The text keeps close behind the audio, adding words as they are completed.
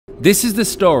This is the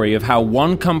story of how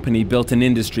one company built an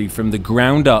industry from the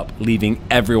ground up, leaving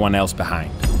everyone else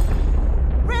behind.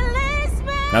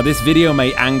 Now this video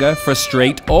may anger,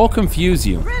 frustrate, or confuse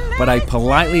you, but I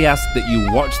politely ask that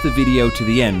you watch the video to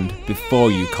the end before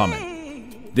you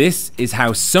comment. This is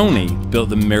how Sony built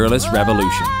the mirrorless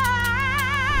revolution.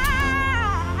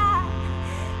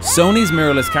 Sony's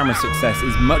mirrorless camera success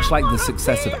is much like the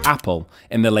success of Apple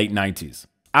in the late 90s.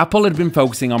 Apple had been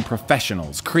focusing on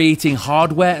professionals, creating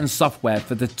hardware and software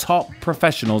for the top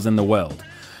professionals in the world.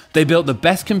 They built the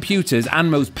best computers and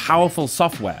most powerful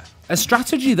software, a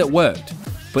strategy that worked,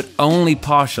 but only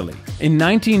partially. In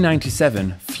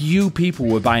 1997, few people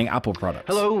were buying Apple products.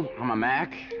 Hello, I'm a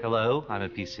Mac. Hello, I'm a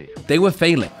PC. They were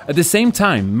failing. At the same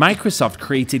time, Microsoft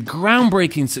created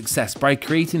groundbreaking success by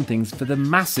creating things for the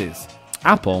masses.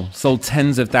 Apple sold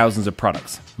tens of thousands of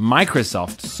products.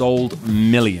 Microsoft sold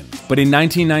millions. But in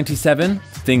 1997,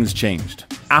 things changed.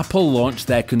 Apple launched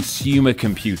their consumer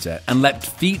computer and leapt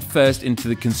feet first into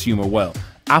the consumer world.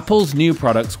 Apple's new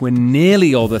products were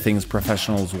nearly all the things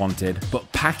professionals wanted,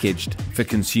 but packaged for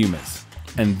consumers.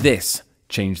 And this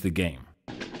changed the game.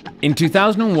 In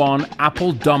 2001,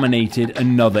 Apple dominated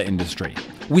another industry.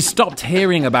 We stopped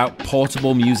hearing about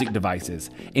portable music devices.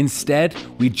 Instead,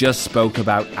 we just spoke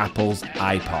about Apple's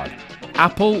iPod.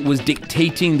 Apple was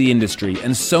dictating the industry,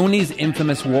 and Sony's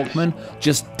infamous Walkman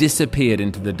just disappeared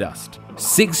into the dust.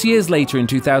 6 years later, in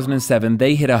 2007,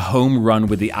 they hit a home run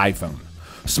with the iPhone.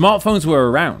 Smartphones were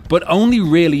around, but only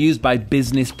really used by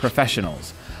business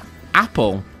professionals.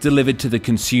 Apple delivered to the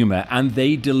consumer, and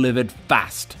they delivered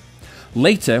fast.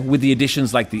 Later, with the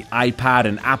additions like the iPad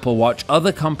and Apple Watch,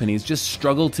 other companies just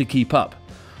struggled to keep up.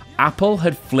 Apple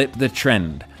had flipped the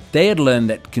trend. They had learned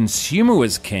that consumer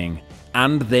was king,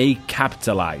 and they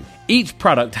capitalized. Each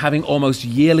product having almost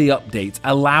yearly updates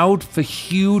allowed for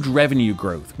huge revenue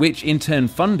growth, which in turn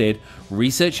funded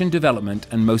research and development,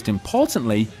 and most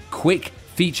importantly, quick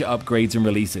feature upgrades and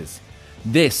releases.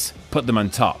 This put them on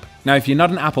top. Now, if you're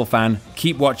not an Apple fan,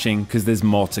 keep watching because there's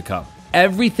more to come.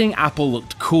 Everything Apple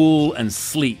looked cool and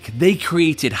sleek. They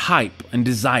created hype and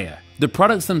desire. The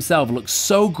products themselves looked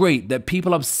so great that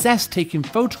people obsessed taking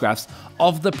photographs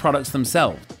of the products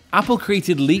themselves. Apple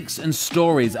created leaks and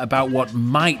stories about what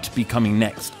might be coming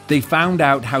next. They found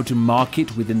out how to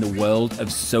market within the world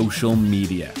of social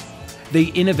media. They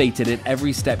innovated at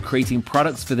every step, creating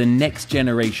products for the next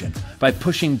generation by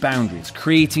pushing boundaries,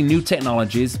 creating new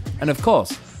technologies, and of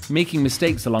course, making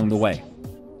mistakes along the way.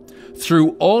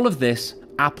 Through all of this,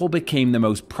 Apple became the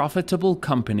most profitable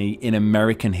company in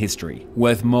American history,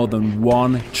 worth more than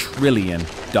 $1 trillion.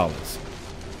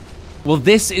 Well,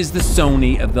 this is the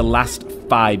Sony of the last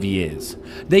 5 years.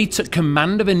 They took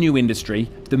command of a new industry,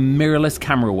 the mirrorless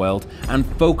camera world, and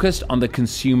focused on the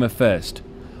consumer first.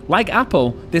 Like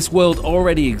Apple, this world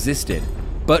already existed,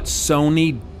 but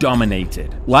Sony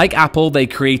dominated. Like Apple, they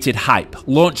created hype,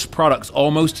 launched products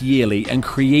almost yearly, and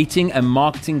creating a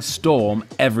marketing storm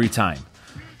every time.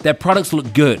 Their products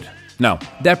looked good. No,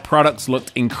 their products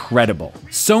looked incredible.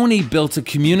 Sony built a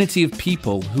community of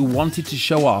people who wanted to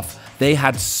show off they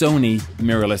had Sony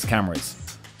mirrorless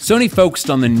cameras. Sony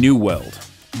focused on the new world.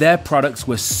 Their products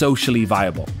were socially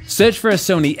viable. Search for a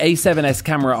Sony A7S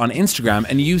camera on Instagram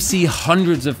and you see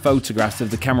hundreds of photographs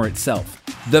of the camera itself.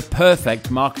 The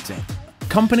perfect marketing.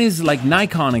 Companies like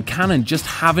Nikon and Canon just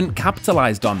haven't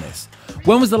capitalized on this.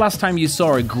 When was the last time you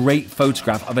saw a great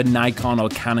photograph of a Nikon or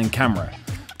Canon camera?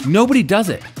 Nobody does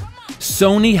it.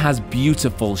 Sony has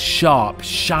beautiful, sharp,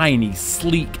 shiny,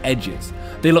 sleek edges.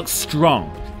 They look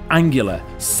strong, angular,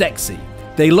 sexy.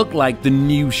 They look like the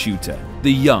new shooter,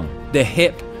 the young, the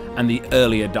hip, and the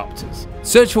early adopters.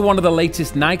 Search for one of the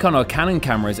latest Nikon or Canon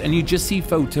cameras and you just see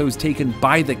photos taken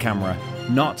by the camera,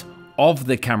 not of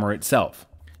the camera itself.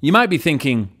 You might be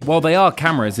thinking, well, they are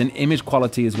cameras and image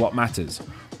quality is what matters.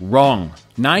 Wrong.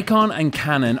 Nikon and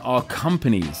Canon are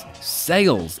companies.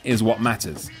 Sales is what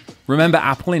matters. Remember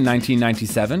Apple in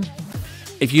 1997?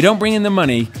 If you don't bring in the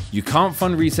money, you can't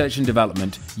fund research and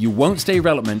development, you won't stay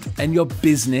relevant, and your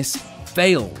business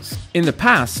fails. In the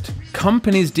past,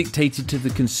 companies dictated to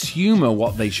the consumer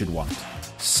what they should want.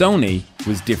 Sony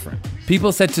was different.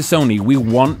 People said to Sony, we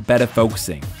want better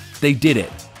focusing. They did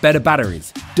it. Better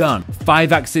batteries, done.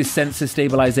 5-axis sensor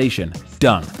stabilization,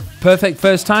 done. Perfect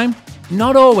first time?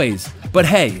 Not always, but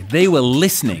hey, they were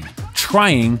listening,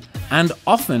 trying, and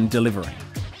often delivering.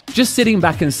 Just sitting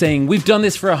back and saying, we've done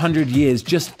this for 100 years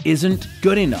just isn't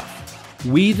good enough.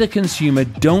 We, the consumer,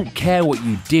 don't care what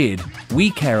you did,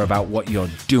 we care about what you're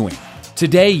doing.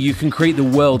 Today, you can create the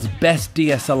world's best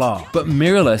DSLR, but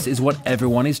mirrorless is what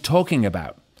everyone is talking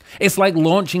about. It's like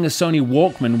launching a Sony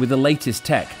Walkman with the latest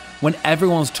tech when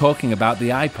everyone's talking about the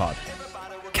iPod.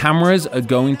 Cameras are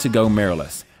going to go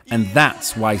mirrorless, and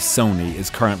that's why Sony is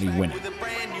currently winning.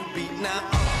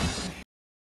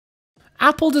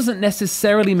 Apple doesn't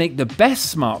necessarily make the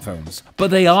best smartphones,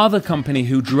 but they are the company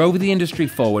who drove the industry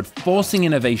forward, forcing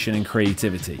innovation and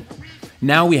creativity.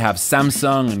 Now we have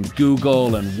Samsung and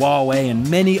Google and Huawei and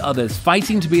many others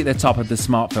fighting to be at the top of the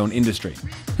smartphone industry.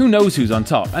 Who knows who's on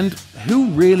top, and who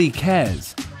really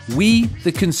cares? We,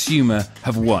 the consumer,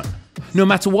 have won. No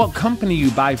matter what company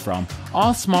you buy from,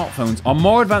 our smartphones are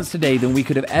more advanced today than we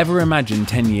could have ever imagined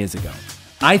 10 years ago.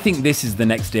 I think this is the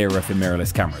next era for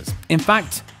mirrorless cameras. In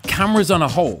fact, cameras on a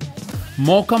whole.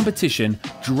 More competition,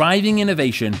 driving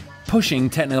innovation, pushing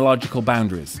technological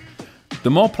boundaries. The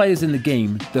more players in the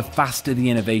game, the faster the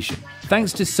innovation.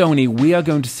 Thanks to Sony, we are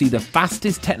going to see the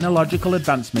fastest technological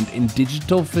advancement in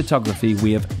digital photography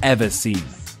we have ever seen.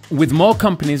 With more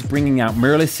companies bringing out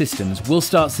mirrorless systems, we'll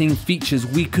start seeing features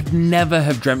we could never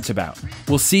have dreamt about.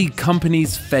 We'll see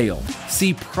companies fail,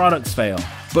 see products fail,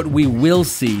 but we will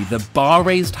see the bar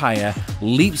raised higher,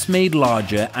 leaps made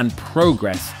larger, and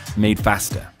progress made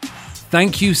faster.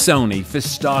 Thank you, Sony, for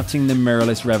starting the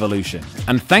mirrorless revolution.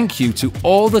 And thank you to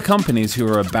all the companies who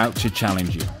are about to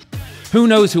challenge you. Who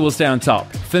knows who will stay on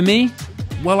top? For me,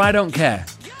 well, I don't care.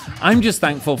 I'm just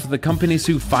thankful for the companies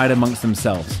who fight amongst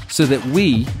themselves so that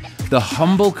we, the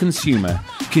humble consumer,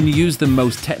 can use the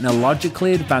most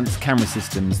technologically advanced camera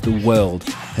systems the world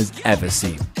has ever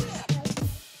seen.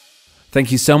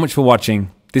 Thank you so much for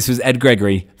watching. This was Ed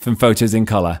Gregory from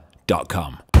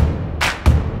photosincolor.com.